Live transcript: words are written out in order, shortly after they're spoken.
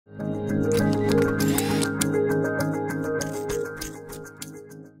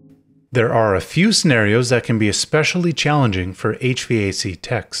There are a few scenarios that can be especially challenging for HVAC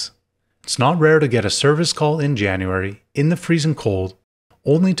techs. It's not rare to get a service call in January, in the freezing cold,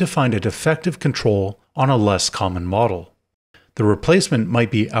 only to find a defective control on a less common model. The replacement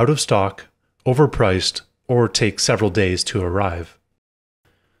might be out of stock, overpriced, or take several days to arrive.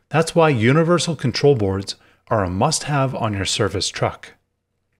 That's why universal control boards are a must-have on your service truck.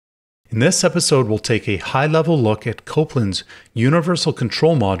 In this episode, we'll take a high-level look at Copeland's universal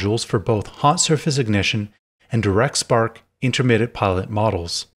control modules for both hot surface ignition and direct spark intermittent pilot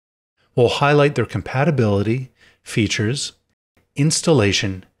models. We'll highlight their compatibility, features,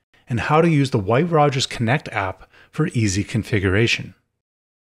 installation, and how to use the White Rodgers Connect app for easy configuration.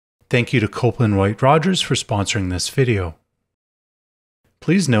 Thank you to Copeland White Rodgers for sponsoring this video.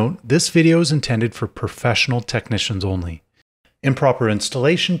 Please note, this video is intended for professional technicians only. Improper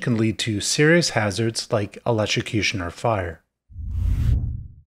installation can lead to serious hazards like electrocution or fire.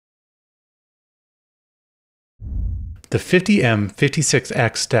 The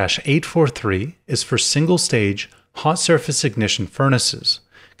 50M56X-843 is for single-stage hot surface ignition furnaces,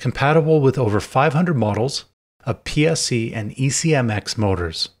 compatible with over 500 models of PSC and ECMx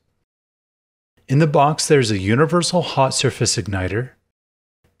motors. In the box, there's a universal hot surface igniter,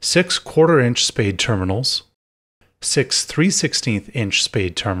 6 1/4-inch spade terminals, 6 3/16-inch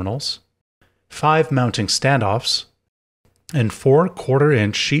spade terminals, 5 mounting standoffs, and 4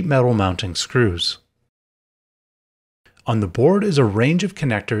 1/4-inch sheet metal mounting screws. On the board is a range of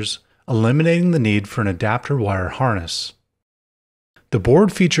connectors, eliminating the need for an adapter wire harness. The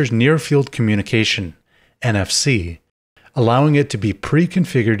board features near-field communication, NFC, allowing it to be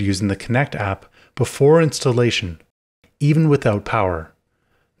pre-configured using the Connect app before installation, even without power.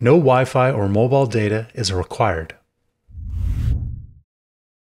 No Wi-Fi or mobile data is required.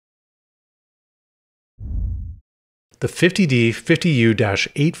 The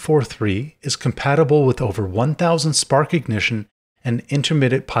 50D50U-843 is compatible with over 1,000 spark ignition and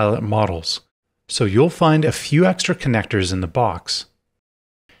intermittent pilot models, so you'll find a few extra connectors in the box.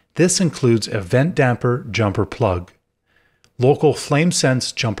 This includes a vent damper jumper plug, local flame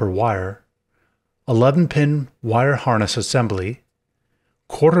sense jumper wire, 11-pin wire harness assembly,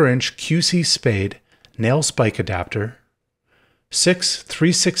 1/4-inch QC spade nail spike adapter, 6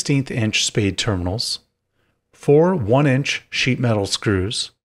 3/16-inch spade terminals, 4 1-inch sheet metal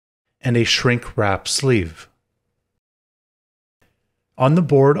screws, and a shrink wrap sleeve. On the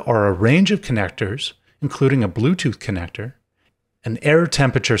board are a range of connectors, including a Bluetooth connector, an air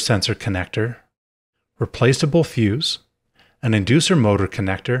temperature sensor connector, replaceable fuse, an inducer motor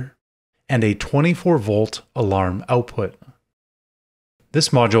connector, and a 24-volt alarm output. This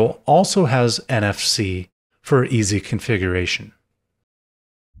module also has NFC for easy configuration.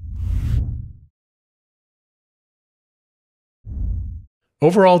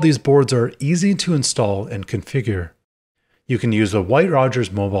 Overall, these boards are easy to install and configure. You can use the White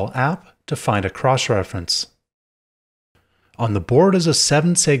Rodgers mobile app to find a cross-reference. On the board is a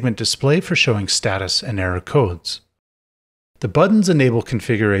 7-segment display for showing status and error codes. The buttons enable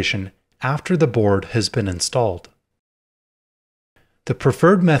configuration after the board has been installed. The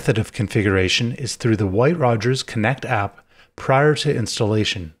preferred method of configuration is through the White Rodgers Connect app prior to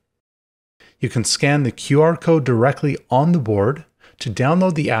installation. You can scan the QR code directly on the board to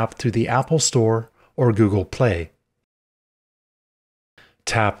download the app through the Apple Store or Google Play.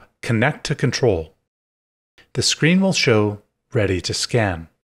 Tap Connect to Control. The screen will show Ready to Scan.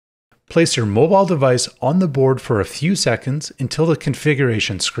 Place your mobile device on the board for a few seconds until the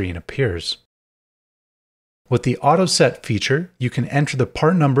configuration screen appears. With the Auto Set feature, you can enter the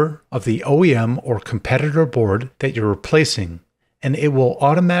part number of the OEM or competitor board that you're replacing, and it will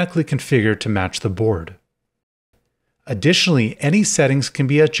automatically configure to match the board. Additionally, any settings can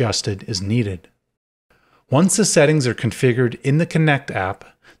be adjusted as needed. Once the settings are configured in the Connect app,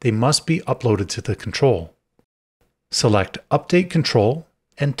 they must be uploaded to the control. Select Update Control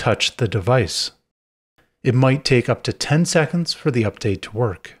and touch the device. It might take up to 10 seconds for the update to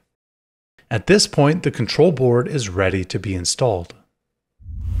work. At this point, the control board is ready to be installed.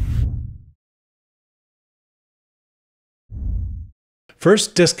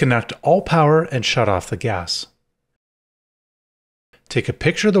 First, disconnect all power and shut off the gas. Take a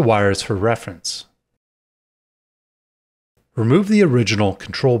picture of the wires for reference. Remove the original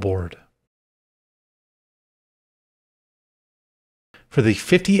control board. For the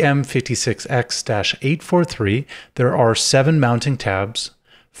 50M56X-843, there are 7 mounting tabs,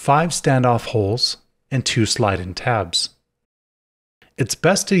 5 standoff holes, and 2 slide-in tabs. It's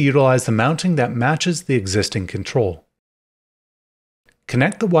best to utilize the mounting that matches the existing control.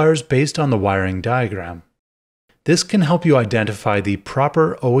 Connect the wires based on the wiring diagram. This can help you identify the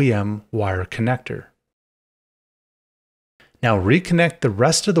proper OEM wire connector. Now reconnect the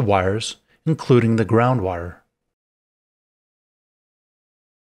rest of the wires, including the ground wire.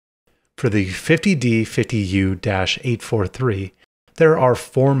 For the 50D50U-843, there are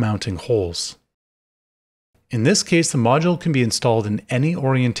 4 mounting holes. In this case, the module can be installed in any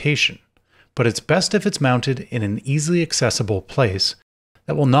orientation, but it's best if it's mounted in an easily accessible place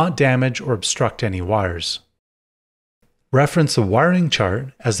that will not damage or obstruct any wires. Reference the wiring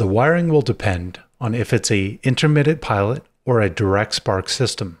chart, as the wiring will depend on if it's an intermittent pilot or a direct spark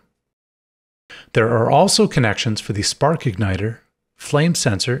system. There are also connections for the spark igniter, flame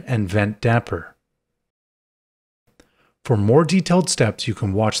sensor, and vent damper. For more detailed steps, you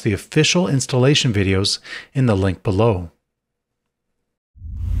can watch the official installation videos in the link below.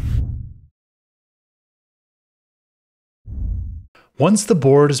 Once the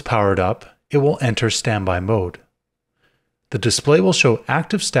board is powered up, it will enter standby mode. The display will show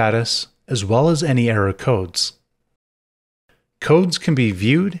active status as well as any error codes. Codes can be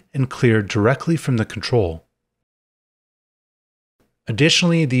viewed and cleared directly from the control.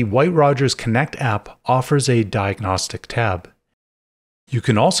 Additionally, the White Rodgers Connect app offers a Diagnostic tab. You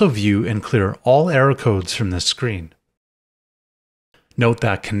can also view and clear all error codes from this screen. Note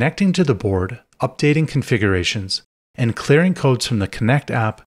that connecting to the board, updating configurations, and clearing codes from the Connect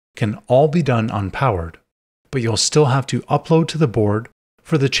app can all be done unpowered, but you'll still have to upload to the board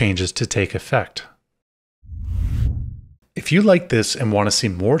for the changes to take effect. If you like this and want to see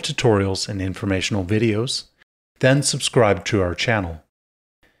more tutorials and informational videos, then subscribe to our channel.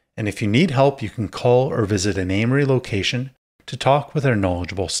 And if you need help, you can call or visit an Amory location to talk with our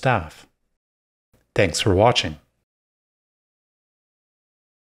knowledgeable staff. Thanks for watching.